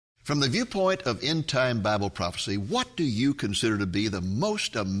From the viewpoint of end-time Bible prophecy, what do you consider to be the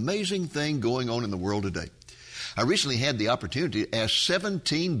most amazing thing going on in the world today? I recently had the opportunity to ask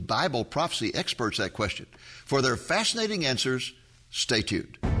 17 Bible prophecy experts that question. For their fascinating answers, stay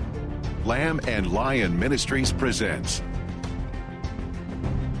tuned. Lamb and Lion Ministries presents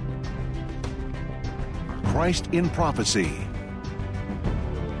Christ in Prophecy,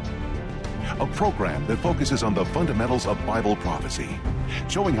 a program that focuses on the fundamentals of Bible prophecy,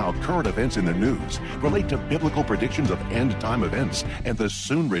 showing how current events in the news relate to biblical predictions of end-time events and the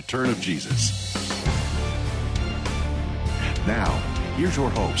soon return of Jesus. Now, here's your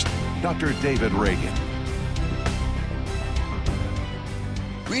host, Dr. David Reagan.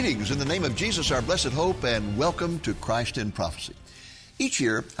 Greetings in the name of Jesus, our blessed hope, and welcome to Christ in Prophecy. Each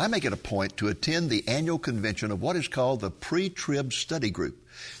year, I make it a point to attend the annual convention of what is called the Pre-Trib Study Group.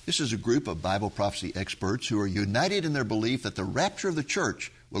 This is a group of Bible prophecy experts who are united in their belief that the rapture of the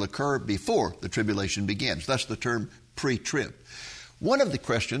church will occur before the tribulation begins. Thus the term pre-trib. One of the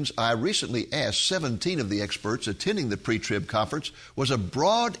questions I recently asked 17 of the experts attending the pre-trib conference was a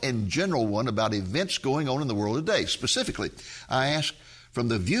broad and general one about events going on in the world today. Specifically, I asked, from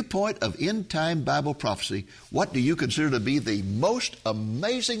the viewpoint of end-time Bible prophecy, what do you consider to be the most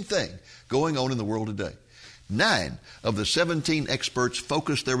amazing thing going on in the world today? 9 of the 17 experts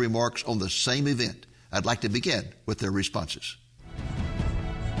focused their remarks on the same event. I'd like to begin with their responses.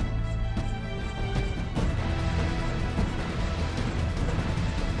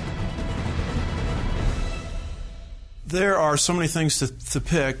 There are so many things to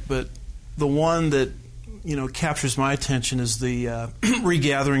pick, but the one that captures my attention is the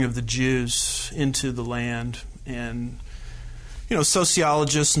regathering of the Jews into the land. And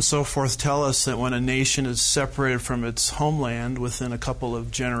sociologists and so forth tell us that when a nation is separated from its homeland within a couple of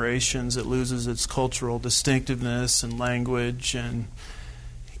generations, it loses its cultural distinctiveness and language. And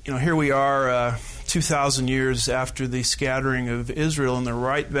here we are 2,000 years after the scattering of Israel, and they're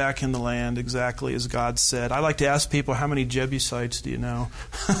right back in the land exactly as God said. I like to ask people, how many Jebusites do you know?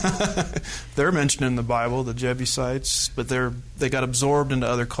 They're mentioned in the Bible, the Jebusites, but they got absorbed into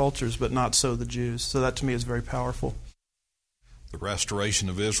other cultures, but not so the Jews. So that to me is very powerful. The restoration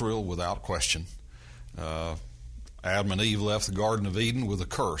of Israel, without question. Adam and Eve left the Garden of Eden with a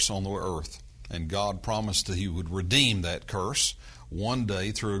curse on the earth, and God promised that He would redeem that curse one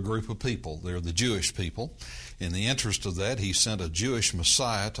day through a group of people. They're the Jewish people. In the interest of that, He sent a Jewish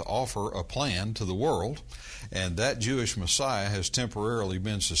Messiah to offer a plan to the world, and that Jewish Messiah has temporarily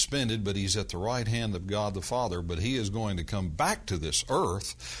been suspended, but He's at the right hand of God the Father. But He is going to come back to this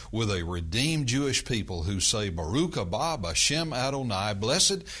earth with a redeemed Jewish people who say, Baruch haba b'Shem Adonai,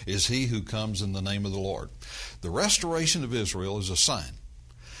 blessed is He who comes in the name of the Lord. The restoration of Israel is a sign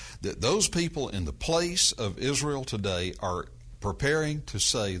that those people in the place of Israel today are preparing to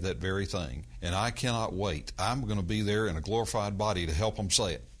say that very thing. And I cannot wait. I'm going to be there in a glorified body to help them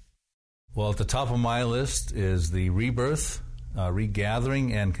say it. Well, at the top of my list is the rebirth,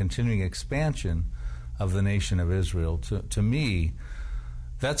 regathering, and continuing expansion of the nation of Israel. To me,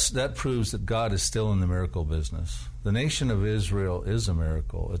 that proves that God is still in the miracle business. The nation of Israel is a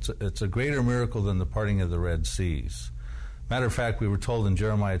miracle. It's a greater miracle than the parting of the Red Seas. Matter of fact, we were told in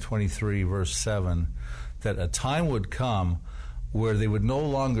Jeremiah 23, verse 7, that a time would come where they would no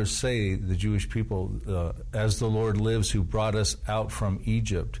longer say, the Jewish people, as the Lord lives who brought us out from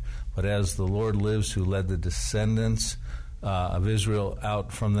Egypt, but as the Lord lives who led the descendants of Israel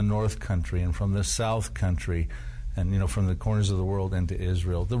out from the north country and from the south country and, from the corners of the world into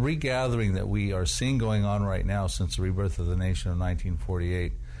Israel. The regathering that we are seeing going on right now since the rebirth of the nation of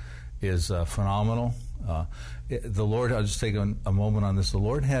 1948 is phenomenal. The Lord, I'll just take a moment on this. The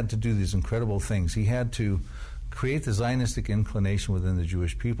Lord had to do these incredible things. He had to create the Zionistic inclination within the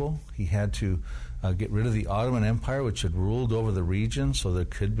Jewish people. He had to get rid of the Ottoman Empire, which had ruled over the region, so there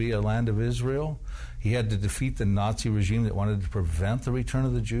could be a land of Israel. He had to defeat the Nazi regime that wanted to prevent the return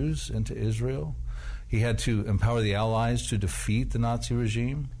of the Jews into Israel. He had to empower the Allies to defeat the Nazi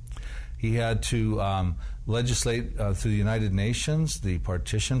regime. He had to legislate through the United Nations the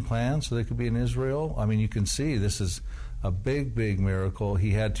partition plan so there could be an Israel. I mean, you can see this is a big, big miracle.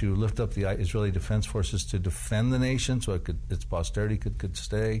 He had to lift up the Israeli Defense Forces to defend the nation so its posterity could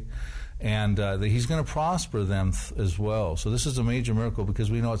stay. And he's going to prosper them as well. So this is a major miracle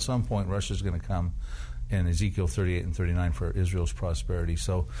because we know at some point Russia's going to come in Ezekiel 38 and 39 for Israel's prosperity.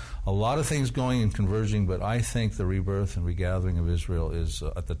 So a lot of things going and converging, but I think the rebirth and regathering of Israel is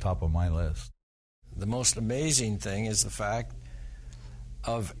at the top of my list. The most amazing thing is the fact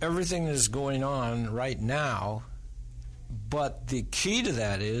of everything that is going on right now, but the key to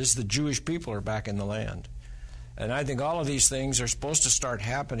that is the Jewish people are back in the land. And I think all of these things are supposed to start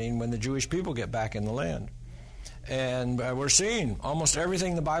happening when the Jewish people get back in the land. And we're seeing almost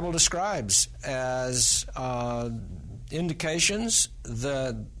everything the Bible describes as indications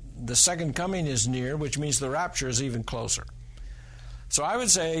that the second coming is near, which means the rapture is even closer. So I would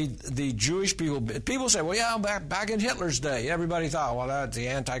say the Jewish people say, well, yeah, back in Hitler's day, everybody thought, well, the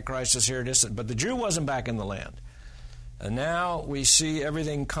Antichrist is here, but the Jew wasn't back in the land. And now we see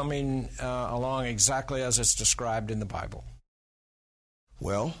everything coming along exactly as it's described in the Bible.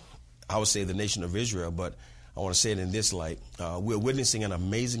 Well, I would say the nation of Israel, but I want to say it in this light. We're witnessing an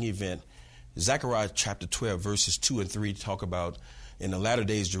amazing event. Zechariah chapter 12, verses 2 and 3 talk about in the latter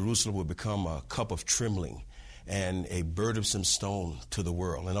days Jerusalem will become a cup of trembling and a burdensome stone to the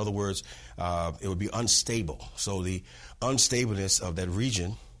world. In other words, it would be unstable. So the unstableness of that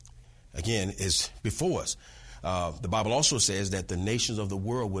region, again, is before us. The Bible also says that the nations of the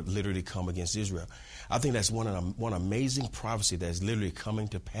world would literally come against Israel. I think that's one amazing prophecy that's literally coming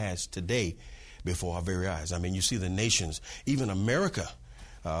to pass today before our very eyes. I mean, you see the nations, even America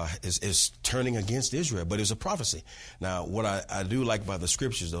is turning against Israel, but it's a prophecy. Now, what I do like about the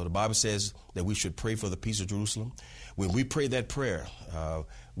scriptures, though, the Bible says that we should pray for the peace of Jerusalem. When we pray that prayer,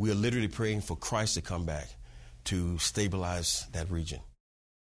 we are literally praying for Christ to come back to stabilize that region.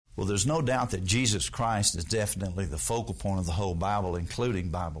 Well, there's no doubt that Jesus Christ is definitely the focal point of the whole Bible, including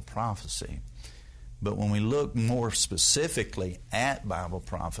Bible prophecy. But when we look more specifically at Bible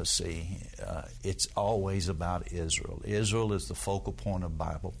prophecy, it's always about Israel. Israel is the focal point of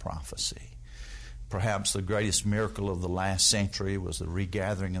Bible prophecy. Perhaps the greatest miracle of the last century was the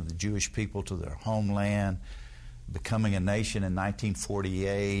regathering of the Jewish people to their homeland, becoming a nation in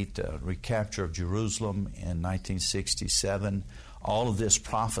 1948, recapture of Jerusalem in 1967. All of this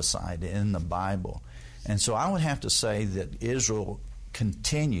prophesied in the Bible. And so I would have to say that Israel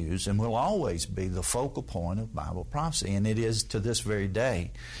continues and will always be the focal point of Bible prophecy, and it is to this very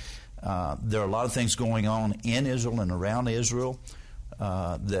day. There are a lot of things going on in Israel and around Israel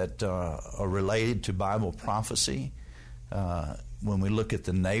that are related to Bible prophecy. When we look at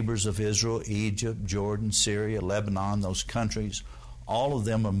the neighbors of Israel, Egypt, Jordan, Syria, Lebanon, those countries, all of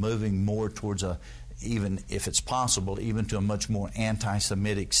them are moving more towards even if it's possible, even to a much more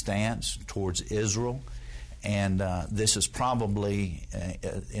anti-Semitic stance towards Israel. And this is probably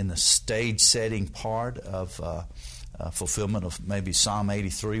in the stage setting part of fulfillment of maybe Psalm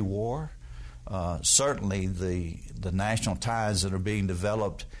 83 war. Certainly the national ties that are being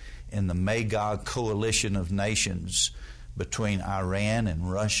developed in the Magog coalition of nations between Iran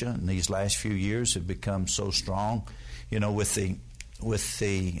and Russia in these last few years have become so strong. You know, with the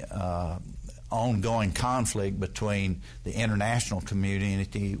ongoing conflict between the international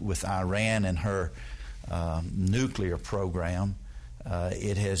community with Iran and her nuclear program,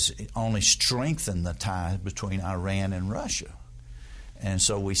 it has only strengthened the ties between Iran and Russia. And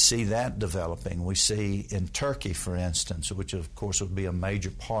so we see that developing. We see in Turkey, for instance, which of course would be a major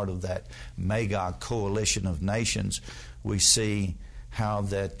part of that Magog coalition of nations, we see how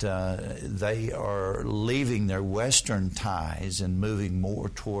that they are leaving their Western ties and moving more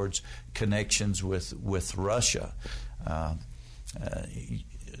towards connections with Russia.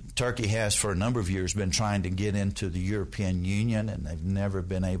 Turkey has for a number of years been trying to get into the European Union, and they've never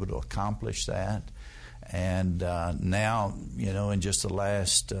been able to accomplish that. And now, you know, in just the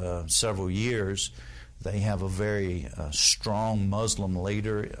last several years, they have a very strong Muslim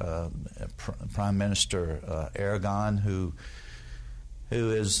leader, Prime Minister Erdogan, who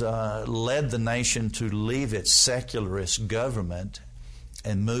has led the nation to leave its secularist government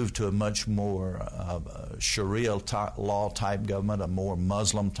and move to a much more Sharia law type government, a more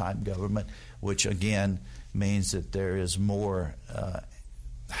Muslim type government, which again means that there is more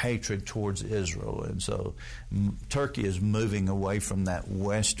hatred towards Israel. And so Turkey is moving away from that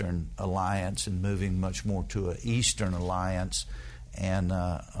Western alliance and moving much more to an Eastern alliance. And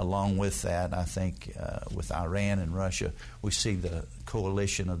along with that, I think with Iran and Russia, we see the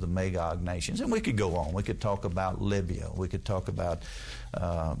coalition of the Magog nations. And we could go on. We could talk about Libya. We could talk about,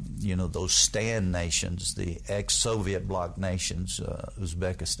 those stand nations, the ex-Soviet bloc nations,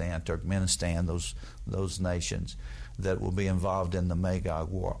 Uzbekistan, Turkmenistan, those nations that will be involved in the Magog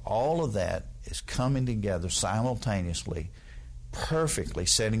War. All of that is coming together simultaneously, perfectly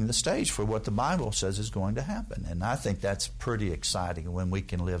setting the stage for what the Bible says is going to happen. And I think that's pretty exciting when we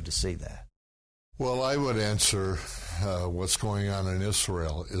can live to see that. Well, I would answer what's going on in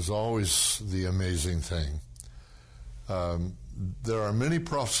Israel is always the amazing thing. There are many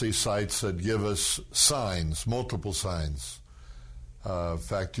prophecy sites that give us signs, multiple signs. In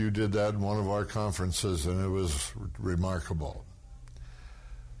fact, you did that in one of our conferences, and it was remarkable.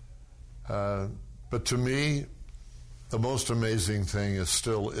 But to me, the most amazing thing is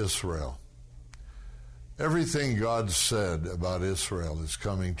still Israel. Everything God said about Israel is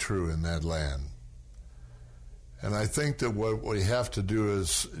coming true in that land. And I think that what we have to do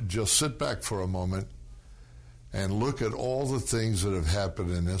is just sit back for a moment and look at all the things that have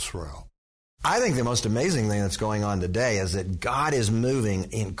happened in Israel. I think the most amazing thing that's going on today is that God is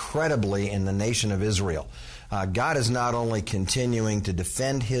moving incredibly in the nation of Israel. God is not only continuing to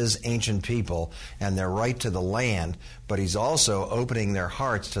defend His ancient people and their right to the land, but He's also opening their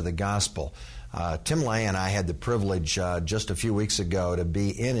hearts to the gospel. Tim Lay and I had the privilege just a few weeks ago to be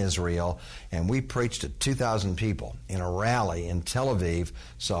in Israel, and we preached to 2,000 people in a rally in Tel Aviv,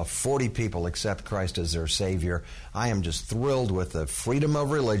 saw 40 people accept Christ as their Savior. I am just thrilled with the freedom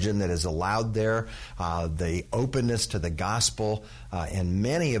of religion that is allowed there, the openness to the gospel, and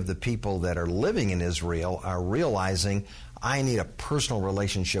many of the people that are living in Israel are realizing, I need a personal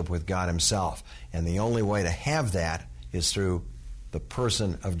relationship with God Himself, and the only way to have that is through the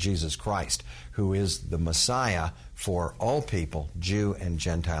person of Jesus Christ, who is the Messiah for all people, Jew and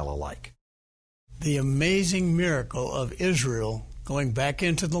Gentile alike. The amazing miracle of Israel going back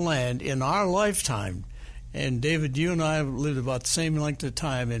into the land in our lifetime. And David, you and I have lived about the same length of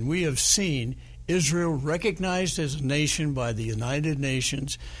time, and we have seen Israel recognized as a nation by the United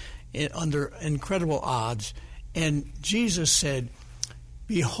Nations under incredible odds. And Jesus said,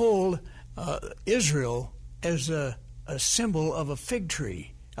 behold, Israel as a symbol of a fig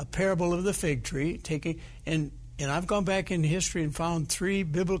tree, a parable of the fig tree, and I've gone back in history and found 3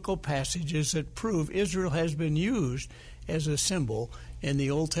 biblical passages that prove Israel has been used as a symbol in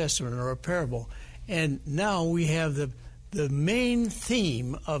the Old Testament or a parable. And now we have the main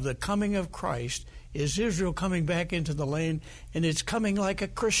theme of the coming of Christ is Israel coming back into the land, and it's coming like a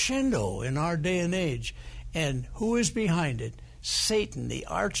crescendo in our day and age. And who is behind it? Satan, the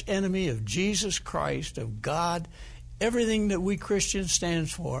arch enemy of Jesus Christ, of God. Everything that we Christians stand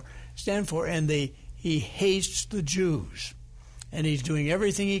for, and he hates the Jews. And he's doing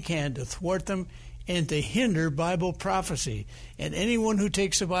everything he can to thwart them and to hinder Bible prophecy. And anyone who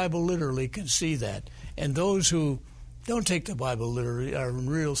takes the Bible literally can see that. And those who don't take the Bible literally are in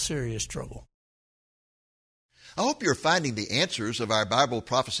real serious trouble. I hope you're finding the answers of our Bible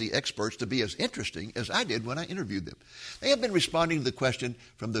prophecy experts to be as interesting as I did when I interviewed them. They have been responding to the question,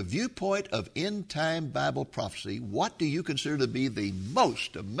 from the viewpoint of end-time Bible prophecy, what do you consider to be the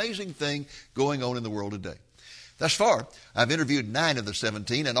most amazing thing going on in the world today? Thus far, I've interviewed 9 of the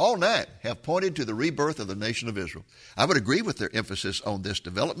 17, and all 9 have pointed to the rebirth of the nation of Israel. I would agree with their emphasis on this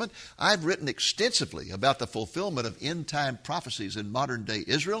development. I've written extensively about the fulfillment of end-time prophecies in modern-day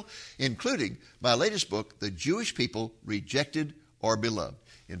Israel, including my latest book, The Jewish People, Rejected or Beloved.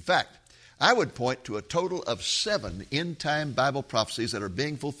 In fact, I would point to a total of 7 end-time Bible prophecies that are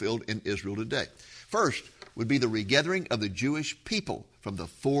being fulfilled in Israel today. First would be the regathering of the Jewish people from the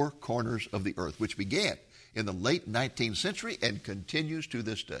 4 corners of the earth, which began in the late 19th century and continues to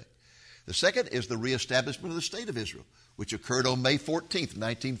this day. The second is the reestablishment of the State of Israel, which occurred on May 14th,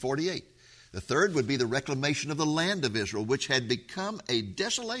 1948. The third would be the reclamation of the land of Israel, which had become a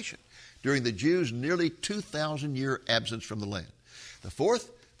desolation during the Jews' nearly 2,000-year absence from the land. The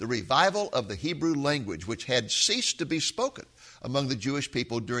fourth, the revival of the Hebrew language, which had ceased to be spoken among the Jewish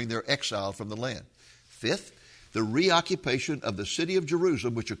people during their exile from the land. Fifth, the reoccupation of the city of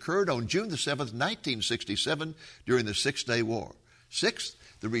Jerusalem, which occurred on June the 7th, 1967, during the Six-Day War. Sixth,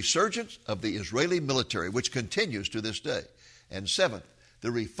 the resurgence of the Israeli military, which continues to this day. And seventh, the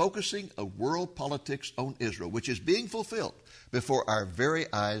refocusing of world politics on Israel, which is being fulfilled before our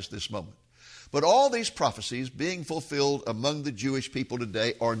very eyes this moment. But all these prophecies being fulfilled among the Jewish people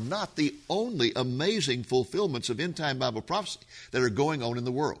today are not the only amazing fulfillments of end-time Bible prophecy that are going on in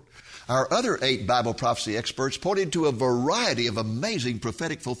the world. Our other 8 Bible prophecy experts pointed to a variety of amazing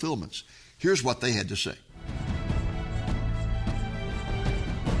prophetic fulfillments. Here's what they had to say.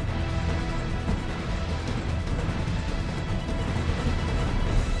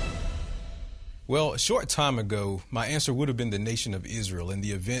 Well, a short time ago, my answer would have been the nation of Israel and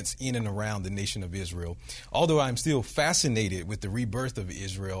the events in and around the nation of Israel. Although I'm still fascinated with the rebirth of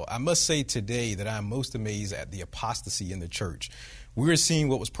Israel, I must say today that I'm most amazed at the apostasy in the church. We're seeing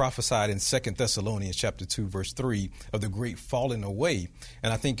what was prophesied in 2 Thessalonians chapter 2, verse 3 of the great falling away.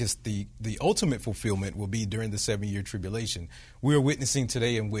 And I think it's the ultimate fulfillment will be during the 7-year tribulation. We're witnessing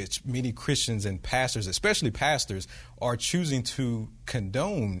today in which many Christians and pastors, especially pastors, are choosing to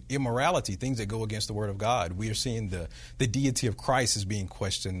condone immorality, things that go against the word of God. We are seeing the deity of Christ is being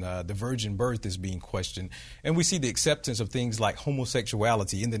questioned. The virgin birth is being questioned. And we see the acceptance of things like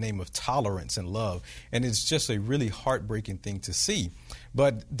homosexuality in the name of tolerance and love. And it's just a really heartbreaking thing to see.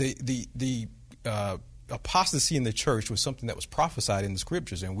 But the apostasy in the church was something that was prophesied in the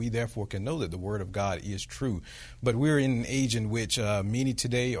scriptures, and we therefore can know that the word of God is true. But we're in an age in which many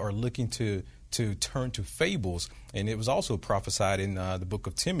today are looking to turn to fables, and it was also prophesied in the book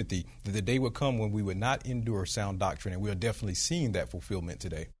of Timothy that the day would come when we would not endure sound doctrine, and we are definitely seeing that fulfillment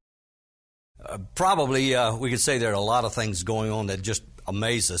today. Probably we could say there are a lot of things going on that just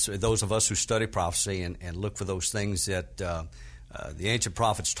amaze us, those of us who study prophecy and look for those things that the ancient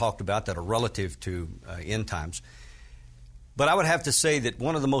prophets talked about that are relative to end times. But I would have to say that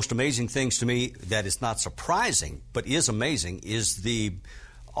one of the most amazing things to me that is not surprising but is amazing is the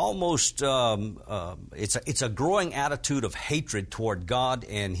almost it's a growing attitude of hatred toward God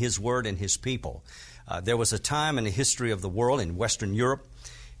and His Word and His people. There was a time in the history of the world, in Western Europe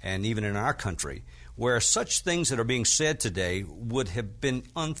and even in our country, where such things that are being said today would have been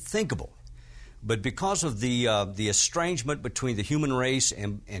unthinkable. But because of the estrangement between the human race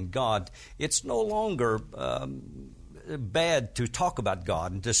and God, it's no longer bad to talk about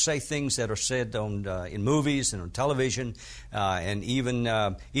God and to say things that are said in movies and on television and even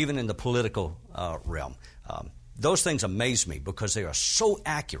in the political realm. Those things amaze me because they are so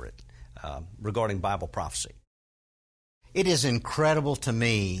accurate regarding Bible prophecy. It is incredible to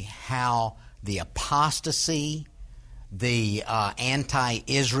me how the apostasy, the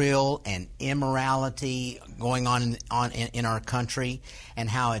anti-Israel and immorality going on in our country, and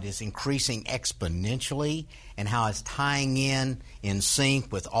how it is increasing exponentially, and how it's tying in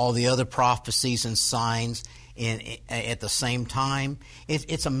sync with all the other prophecies and signs at the same time.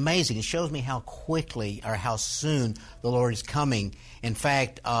 It's amazing. It shows me how quickly or how soon the Lord is coming. In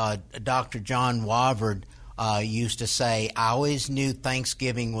fact, Dr. John Wavard used to say, I always knew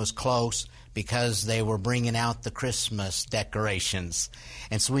Thanksgiving was close because they were bringing out the Christmas decorations.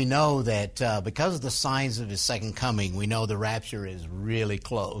 And so we know that because of the signs of His second coming, we know the rapture is really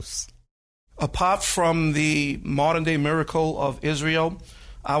close. Apart from the modern-day miracle of Israel,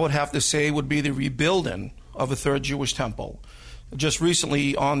 I would have to say would be the rebuilding of a third Jewish temple. Just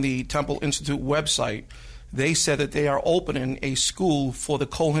recently on the Temple Institute website, they said that they are opening a school for the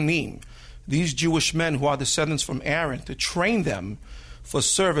Kohanim, these Jewish men who are descendants from Aaron, to train them for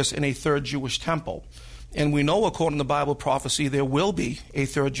service in a third Jewish temple. And we know, according to Bible prophecy, there will be a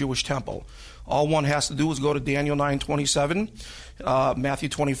third Jewish temple. All one has to do is go to Daniel 9:27, Matthew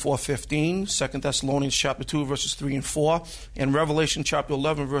 24:15, 2 Thessalonians chapter 2, verses 3 and 4, and Revelation chapter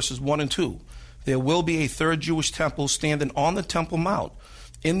 11, verses 1 and 2. There will be a third Jewish temple standing on the Temple Mount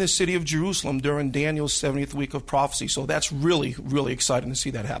in the city of Jerusalem during Daniel's 70th week of prophecy. So that's really, really exciting to see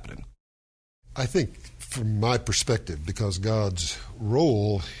that happening. I think from my perspective, because God's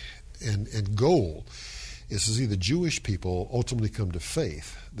role and goal is to see the Jewish people ultimately come to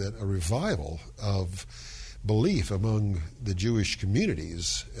faith, that a revival of belief among the Jewish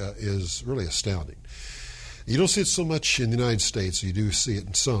communities is really astounding. You don't see it so much in the United States. You do see it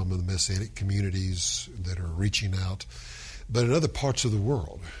in some of the Messianic communities that are reaching out. But in other parts of the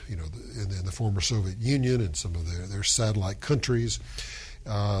world, in the former Soviet Union and some of their satellite countries,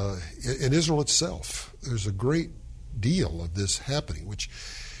 in Israel itself, there's a great deal of this happening, which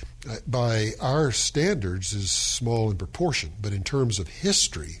by our standards is small in proportion, but in terms of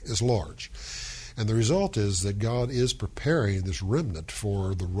history is large. And the result is that God is preparing this remnant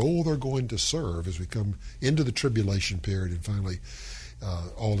for the role they're going to serve as we come into the tribulation period and finally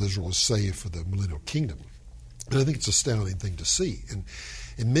all Israel is saved for the millennial kingdom. And I think it's an astounding thing to see. And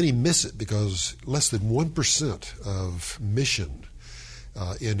many miss it because less than 1% of mission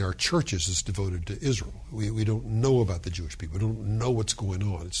in our churches is devoted to Israel. We don't know about the Jewish people. We don't know what's going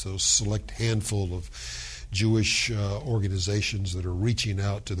on. It's those select handful of Jewish organizations that are reaching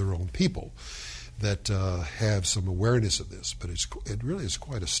out to their own people that have some awareness of this. But it really is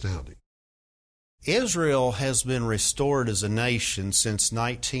quite astounding. Israel has been restored as a nation since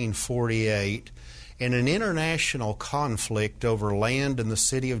 1948, and an international conflict over land in the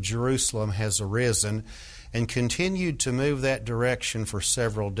city of Jerusalem has arisen and continued to move that direction for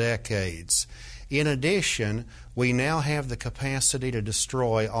several decades. In addition, we now have the capacity to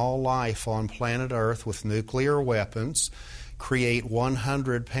destroy all life on planet Earth with nuclear weapons, create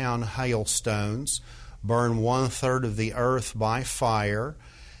 100-pound hailstones, burn 1/3 of the earth by fire,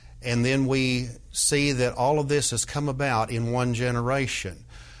 and then we see that all of this has come about in one generation.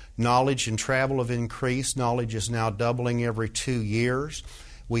 Knowledge and travel have increased. Knowledge is now doubling every 2 years.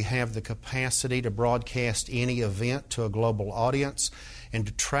 We have the capacity to broadcast any event to a global audience and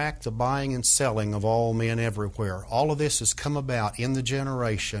to track the buying and selling of all men everywhere. All of this has come about in the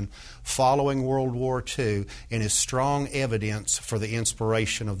generation following World War II and is strong evidence for the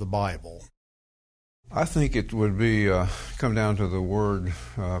inspiration of the Bible. I think it would be come down to the word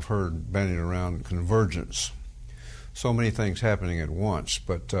I've heard bandied around, convergence. So many things happening at once,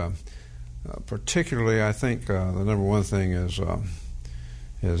 but particularly I think the number one thing is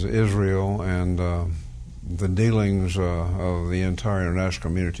Israel and the dealings of the entire international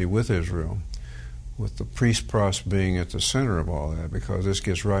community with Israel, with the peace process being at the center of all that, because this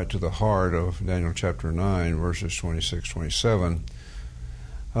gets right to the heart of Daniel chapter 9, verses 26, 27.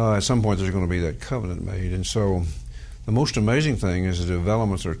 At some point there's going to be that covenant made. And so the most amazing thing is the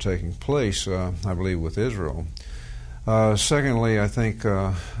developments that are taking place, I believe, with Israel. Secondly, I think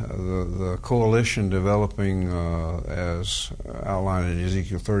the coalition developing as outlined in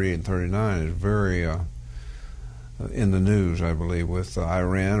Ezekiel 38 and 39 is very in the news, I believe, with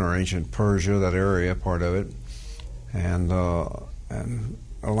Iran or ancient Persia, that area, part of it, and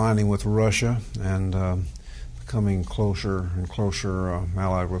aligning with Russia and becoming closer and closer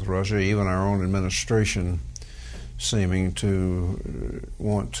allied with Russia. Even our own administration seeming to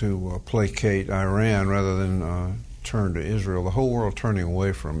want to placate Iran rather than turn to Israel. The whole world turning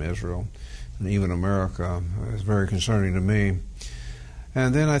away from Israel, and even America, is very concerning to me.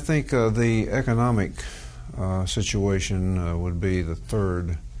 And then I think the economic situation would be the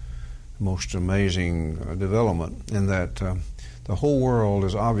third most amazing development, in that the whole world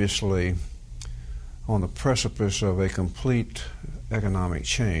is obviously on the precipice of a complete economic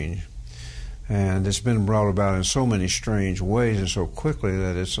change. And it's been brought about in so many strange ways and so quickly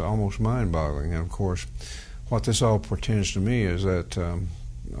that it's almost mind-boggling. And of course, what this all portends to me is that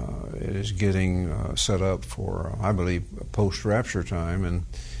it is getting set up for, I believe, post-rapture time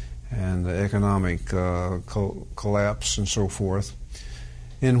and the economic collapse and so forth,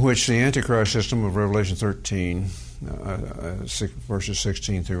 in which the Antichrist system of Revelation 13, verses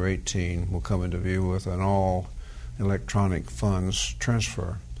 16 through 18, will come into view with an all-electronic funds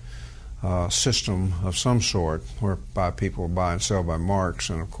transfer system of some sort, whereby people buy and sell by marks,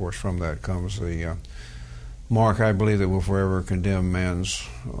 and of course from that comes the mark, I believe, that will forever condemn man's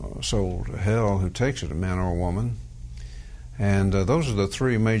soul to hell, who takes it, a man or a woman. And those are the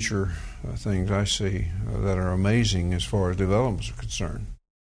three major things I see that are amazing as far as developments are concerned.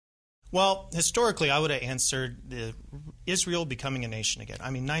 Well, historically, I would have answered Israel becoming a nation again. I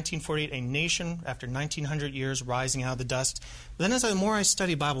mean, 1948, a nation after 1900 years rising out of the dust. But then the more I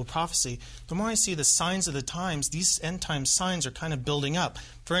study Bible prophecy, the more I see the signs of the times. These end-time signs are kind of building up.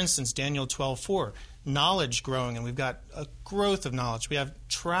 For instance, Daniel 12:4, knowledge growing, and we've got a growth of knowledge. We have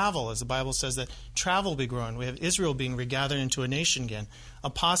travel, as the Bible says that travel will be growing. We have Israel being regathered into a nation again.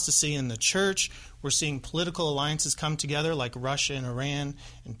 Apostasy in the church. We're seeing political alliances come together, like Russia and Iran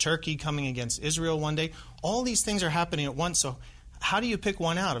and Turkey coming against Israel one day. All these things are happening at once. So how do you pick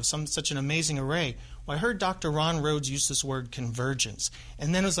one out of such an amazing array? Well, I heard Dr. Ron Rhodes use this word convergence.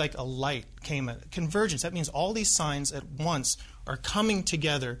 And then it was like a light came at convergence. That means all these signs at once are coming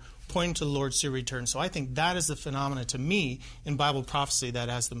together, pointing to the Lord's soon return. So I think that is the phenomena, to me, in Bible prophecy that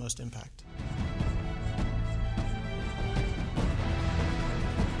has the most impact.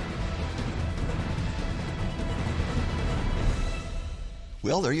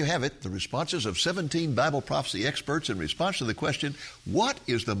 Well, there you have it, the responses of 17 Bible prophecy experts in response to the question, what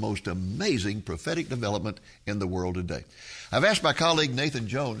is the most amazing prophetic development in the world today? I've asked my colleague Nathan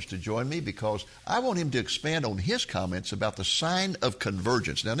Jones to join me because I want him to expand on his comments about the sign of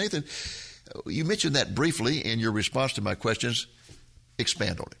convergence. Now, Nathan, you mentioned that briefly in your response to my questions.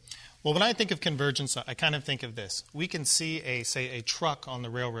 Expand on it. Well, when I think of convergence, I kind of think of this. We can see a truck on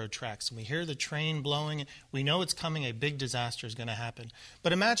the railroad tracks, and we hear the train blowing. We know it's coming. A big disaster is going to happen.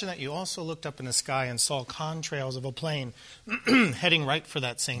 But imagine that you also looked up in the sky and saw contrails of a plane heading right for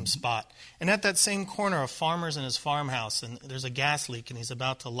that same spot. And at that same corner, a farmer's in his farmhouse, and there's a gas leak, and he's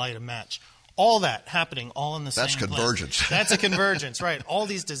about to light a match. All that happening all in the same place. That's convergence. That's a convergence, right. All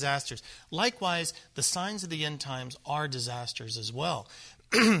these disasters. Likewise, the signs of the end times are disasters as well.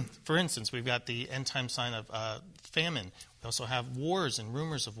 For instance, we've got the end-time sign of famine. We also have wars and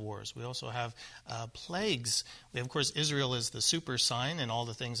rumors of wars. We also have plagues. We have, of course, Israel is the super sign and all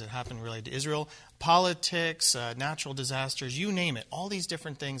the things that happen related to Israel. Politics, natural disasters, you name it. All these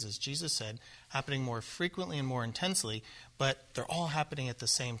different things, as Jesus said, happening more frequently and more intensely, but they're all happening at the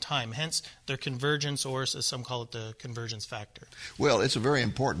same time. Hence, their convergence, or as some call it, the convergence factor. Well, it's a very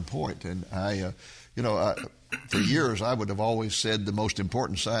important point, and for years, I would have always said the most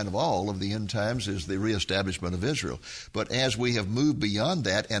important sign of all of the end times is the reestablishment of Israel. But as we have moved beyond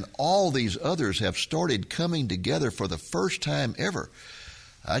that, and all these others have started coming together for the first time ever,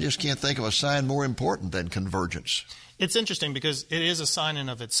 I just can't think of a sign more important than convergence. It's interesting because it is a sign in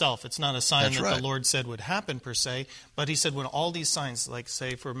of itself. It's not a sign That's that right. the Lord said would happen per se, but he said when all these signs, like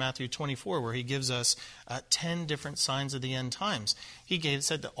say for Matthew 24, where he gives us 10 different signs of the end times,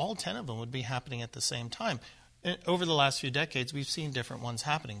 said that all 10 of them would be happening at the same time. Over the last few decades, we've seen different ones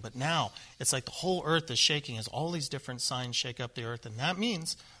happening, but now it's like the whole earth is shaking as all these different signs shake up the earth, and that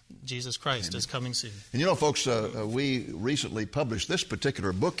means Jesus Christ is coming soon. And you know, folks, we recently published this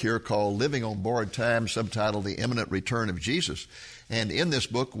particular book here called Living on Borrowed Time, subtitled The Imminent Return of Jesus. And in this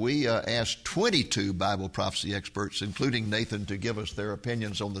book, we asked 22 Bible prophecy experts, including Nathan, to give us their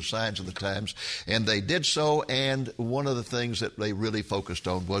opinions on the signs of the times. And they did so, and one of the things that they really focused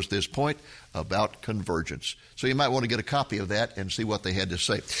on was this point about convergence. So you might want to get a copy of that and see what they had to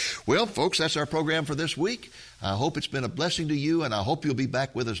say. Well, folks, that's our program for this week. I hope it's been a blessing to you, and I hope you'll be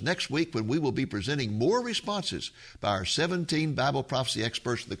back with us next week when we will be presenting more responses by our 17 Bible prophecy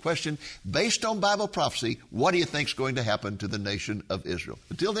experts to the question, based on Bible prophecy, what do you think is going to happen to the nation of Israel?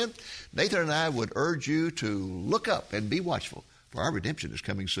 Until then, Nathan and I would urge you to look up and be watchful, for our redemption is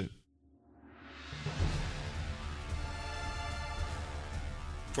coming soon.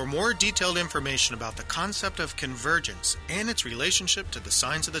 For more detailed information about the concept of convergence and its relationship to the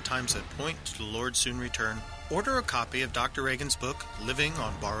signs of the times that point to the Lord's soon return, order a copy of Dr. Reagan's book, Living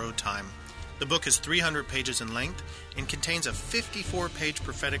on Borrowed Time. The book is 300 pages in length and contains a 54-page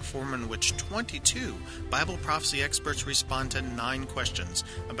prophetic form in which 22 Bible prophecy experts respond to 9 questions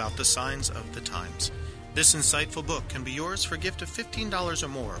about the signs of the times. This insightful book can be yours for a gift of $15 or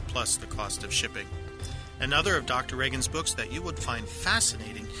more, plus the cost of shipping. Another of Dr. Reagan's books that you would find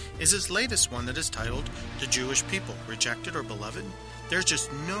fascinating is his latest one that is titled The Jewish People, Rejected or Beloved? There's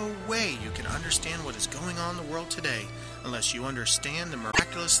just no way you can understand what is going on in the world today unless you understand the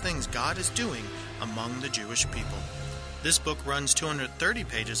miraculous things God is doing among the Jewish people. This book runs 230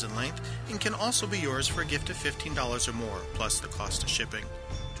 pages in length and can also be yours for a gift of $15 or more, plus the cost of shipping.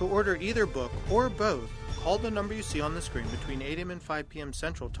 To order either book or both, call the number you see on the screen between 8 a.m. and 5 p.m.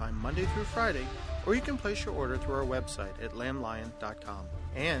 Central Time, Monday through Friday, or you can place your order through our website at lamblion.com.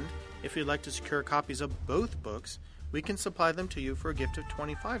 And if you'd like to secure copies of both books, we can supply them to you for a gift of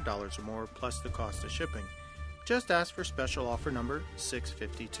 $25 or more, plus the cost of shipping. Just ask for special offer number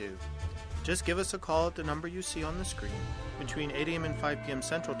 652. Just give us a call at the number you see on the screen between 8 a.m. and 5 p.m.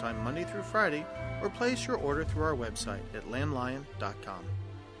 Central Time, Monday through Friday, or place your order through our website at lamblion.com.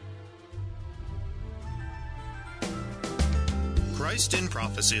 Christ in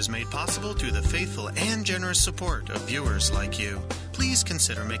Prophecy is made possible through the faithful and generous support of viewers like you. Please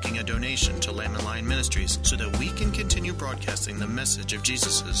consider making a donation to Lamb and Lion Ministries so that we can continue broadcasting the message of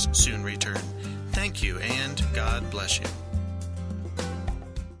Jesus' soon return. Thank you, and God bless you.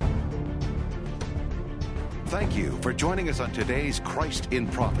 Thank you for joining us on today's Christ in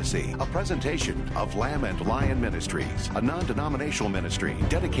Prophecy, a presentation of Lamb and Lion Ministries, a non-denominational ministry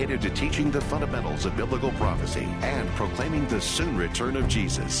dedicated to teaching the fundamentals of biblical prophecy and proclaiming the soon return of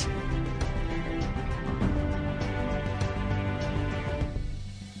Jesus.